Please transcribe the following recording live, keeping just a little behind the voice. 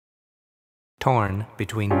torn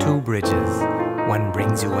between two bridges. One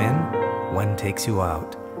brings you in, one takes you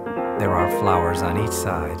out. There are flowers on each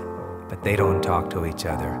side, but they don't talk to each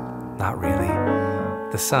other. Not really.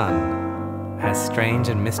 The sun has strange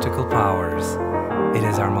and mystical powers. It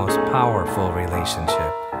is our most powerful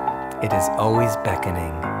relationship. It is always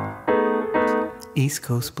beckoning. East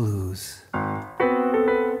Coast Blues.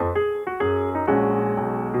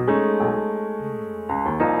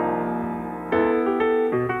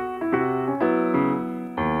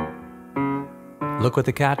 Look what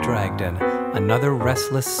the cat dragged in, another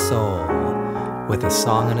restless soul with a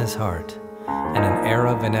song in his heart and an air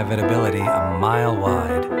of inevitability a mile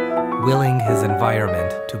wide, willing his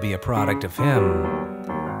environment to be a product of him.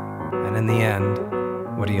 And in the end,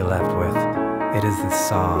 what are you left with? It is the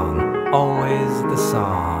song, always the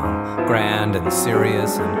song, grand and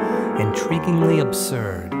serious and intriguingly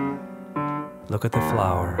absurd. Look at the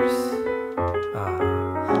flowers.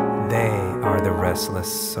 They are the restless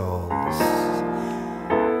souls.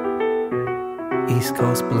 East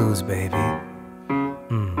Coast Blues, baby.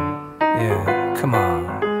 Yeah, come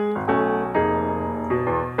on.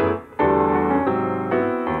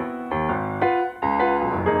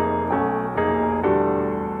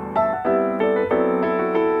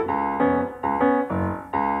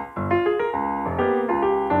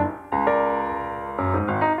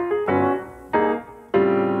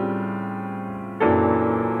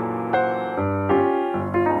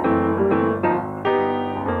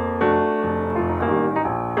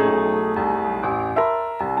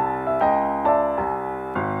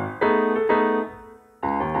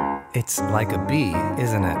 It's like a bee,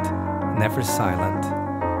 isn't it? Never silent.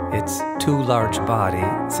 Its too large body,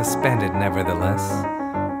 suspended nevertheless,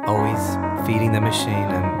 always feeding the machine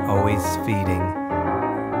and always feeding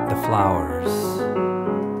the flowers.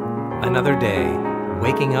 Another day,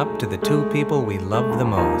 waking up to the two people we love the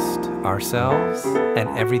most, ourselves and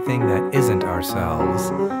everything that isn't ourselves.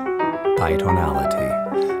 High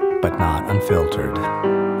tonality, but not unfiltered.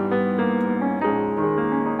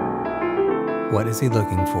 What is he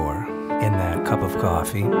looking for in that cup of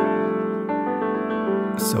coffee?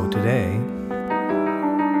 So today,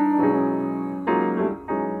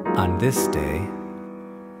 on this day,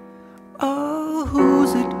 oh,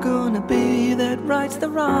 who's it gonna be that writes the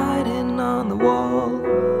writing on the wall?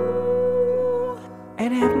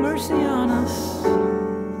 And have mercy on us.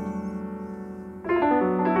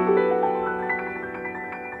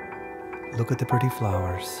 Look at the pretty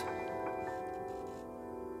flowers.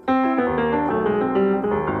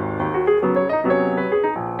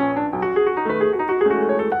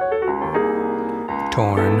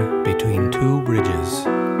 Torn between two bridges.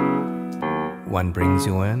 One brings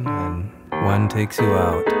you in and one takes you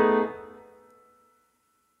out.